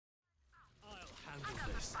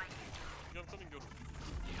You have something good.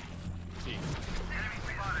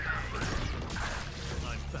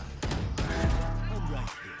 I'm back. I'm right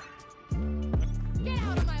here. Get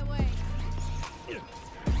out of my way.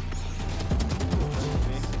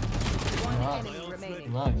 One enemy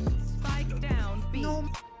remaining. Nice. Spike down B. No.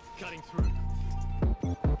 Cutting through.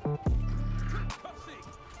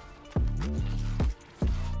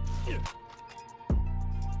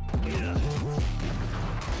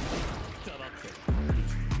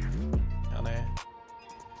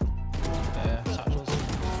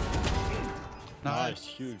 Nice,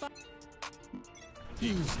 huge.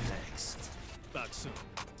 Who's next? Back soon.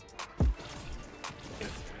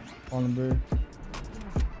 On B.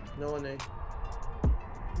 No one A.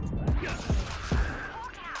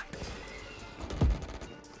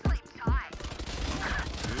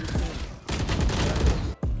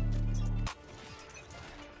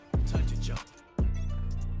 Time to jump.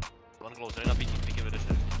 One close. Reyna peeking with it.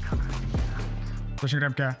 Pushing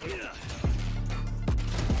grab K.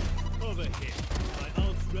 Over here. My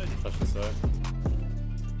ult's ready. Flash inside.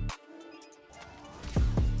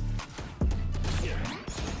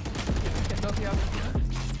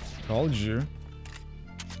 Told you.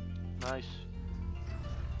 Nice.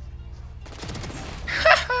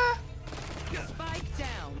 Spike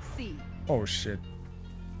down C. Oh shit.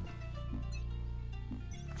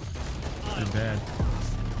 They're dead.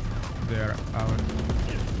 They're out.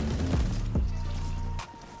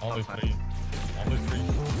 Only three. Only three.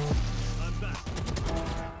 I'm back.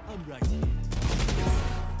 I'm right here.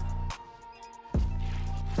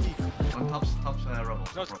 One tops rebel.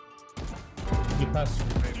 You pass.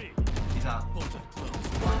 He's out. Portal close.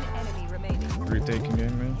 One enemy remaining. Retaking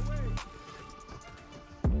game, man.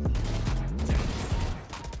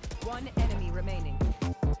 One enemy remaining.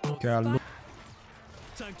 Okay, I'll look.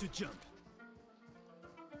 Time to jump.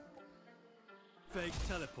 Fake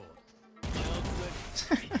teleport. My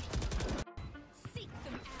ult's ready.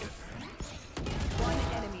 One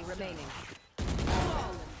enemy remaining.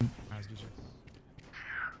 Nice, good job.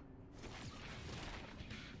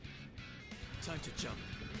 Time to jump.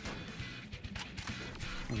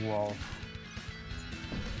 Wow.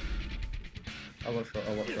 I was short.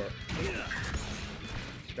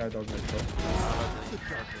 Sky dog mid short.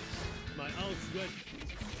 My ult's ready.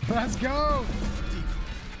 Let's go!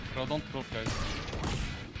 Bro, don't drop, guys.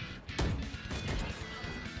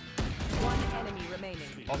 One enemy remaining.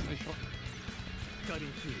 Last three shot.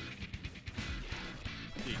 Cutting through.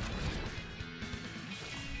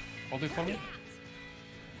 Hold it for me.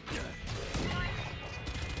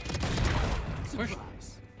 Push.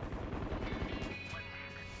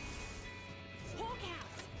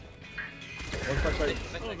 One spike side.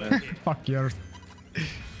 Over here. Fuck yours.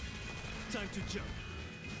 Time to jump.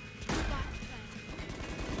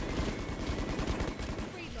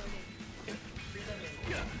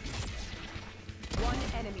 One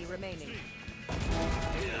enemy remaining.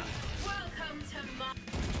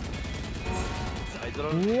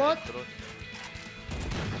 What?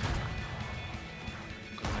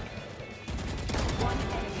 One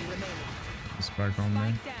enemy remaining. Spike on me.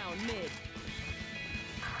 Spike down mid.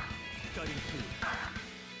 Cutting through.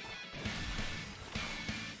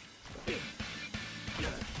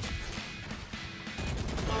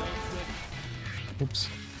 Oops.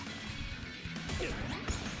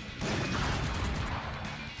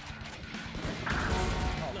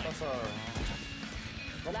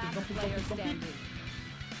 Last player standing.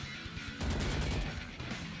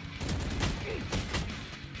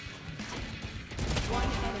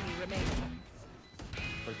 One enemy remaining.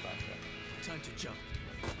 Time to jump.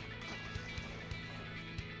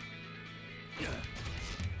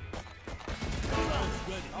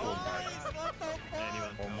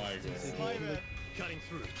 Oh my god. Cutting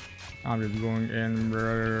through. I'm just going in,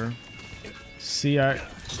 brother. See,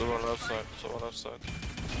 Someone left side. Someone left side.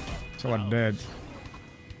 so I'm dead.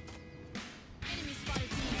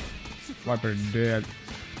 Viper dead.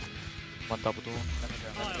 One double door.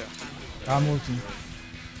 I'm ulting.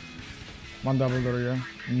 One double door, yeah.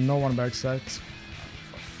 No one backside.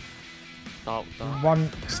 Down. One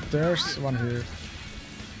stairs, one here.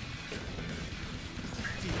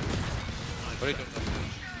 What are you doing?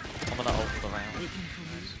 I'm gonna ult the round.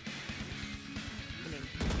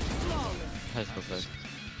 Nice, perfect.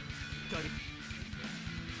 Cutting.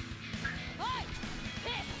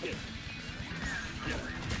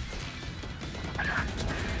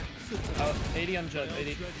 80 on Jug.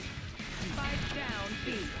 80. Spike down B.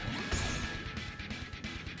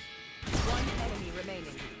 One enemy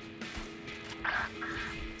remaining.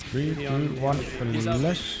 3, 2, 1,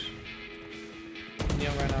 flash.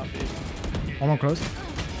 Neon ran out. One more close.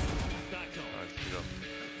 Back on.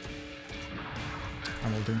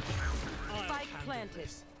 ulting. Spike planted.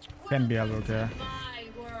 Can be elbow care.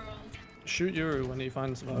 Shoot Yoru when he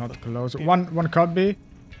finds Viper. Not close. One cut B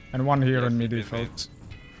and one here on me default.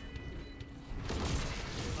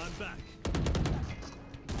 I'm back.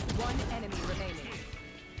 One enemy remaining.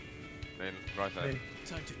 Main, right side.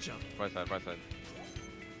 Time to jump. Right side, right side.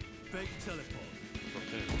 Fake teleport.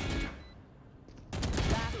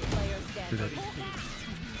 Last player standing.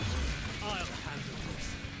 I'll handle this.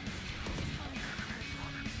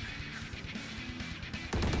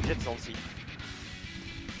 Jet's on C.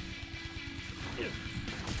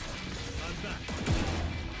 I'm back.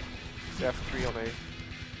 They have 3 on A.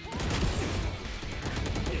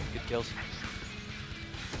 Good kills.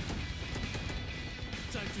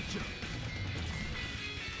 Time to jump.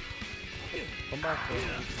 Come back, bro.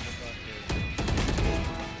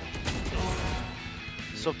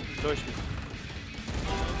 So, low HP.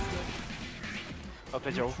 Up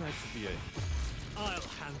at Joe. I'll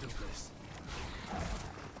handle this.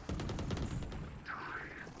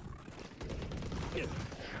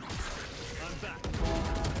 I'm back.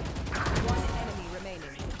 One enemy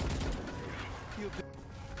remaining.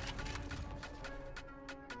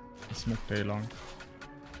 Smoke day long.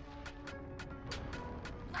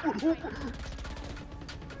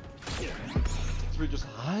 We're just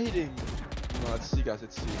hiding. No, it's C, guys.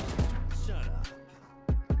 It's C. Shut up.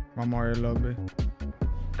 One more lobby.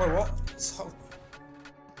 Wait, what? So,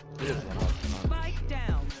 Spike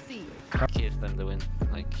down. C. Give them the win.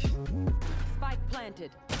 Like, Spike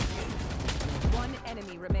planted. One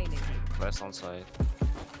enemy remaining. rest on side.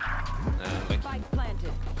 Spike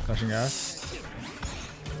planted. Flashing ass.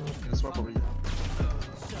 It's one for you.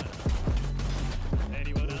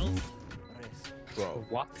 Anyone else? Bro.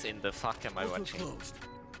 what in the fuck am I Portal watching? closed.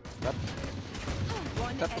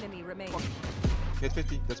 One That's- enemy remaining. Hit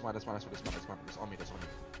 50. That's mine. That's mine. That's mine. That's mine. That's on me. That's on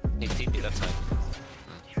me. He TP that side.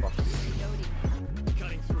 Fuck. Reloading.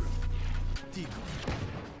 Cutting through. Decoy.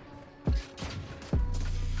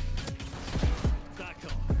 Back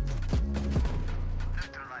off.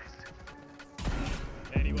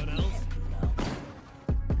 Anyone else?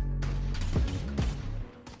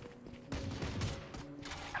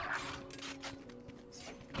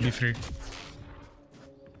 B3.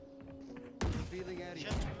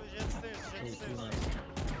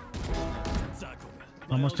 Zago.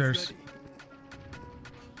 Almost stairs.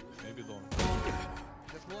 Maybe don't.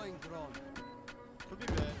 Deploying drone.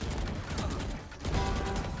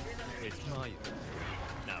 It's my.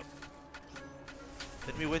 Now.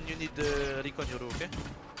 Tell me when you need the recon Yoru, okay?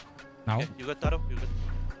 Now. Okay, you got Taro? You got.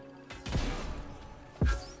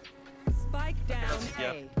 Spike down.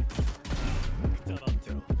 Yeah. A.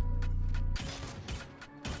 Tarantino.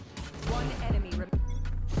 One enemy remaining.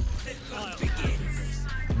 I'll begin.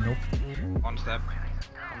 Nope. One step.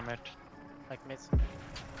 On mid. Like mid.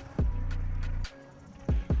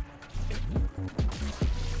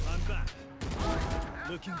 I'm back.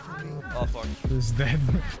 Looking for me. Oh fuck. He's dead.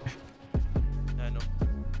 I know.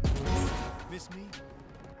 Miss me?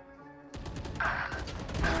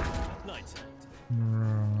 Night sight.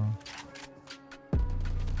 Bro.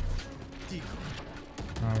 Decoy.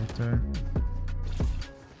 Out there.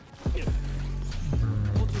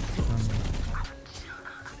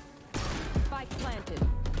 Spike planted.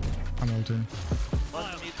 I'm ulting. One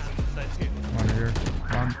mid side here. One here.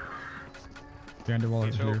 One. Behind the wall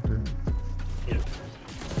is here too.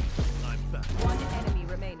 I'm back. One enemy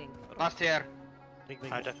remaining. Last here.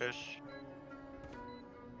 Hide the fish.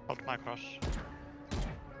 Hold my cross.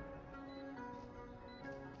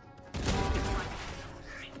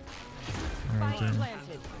 Spike Okay.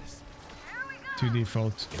 planted. 2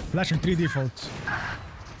 defaults. Flashing 3 defaults.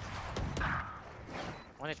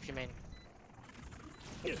 One HP main.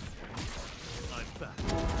 I'm back.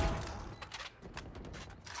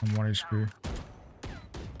 I'm 1 HP.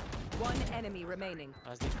 One enemy remaining.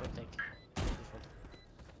 As default take.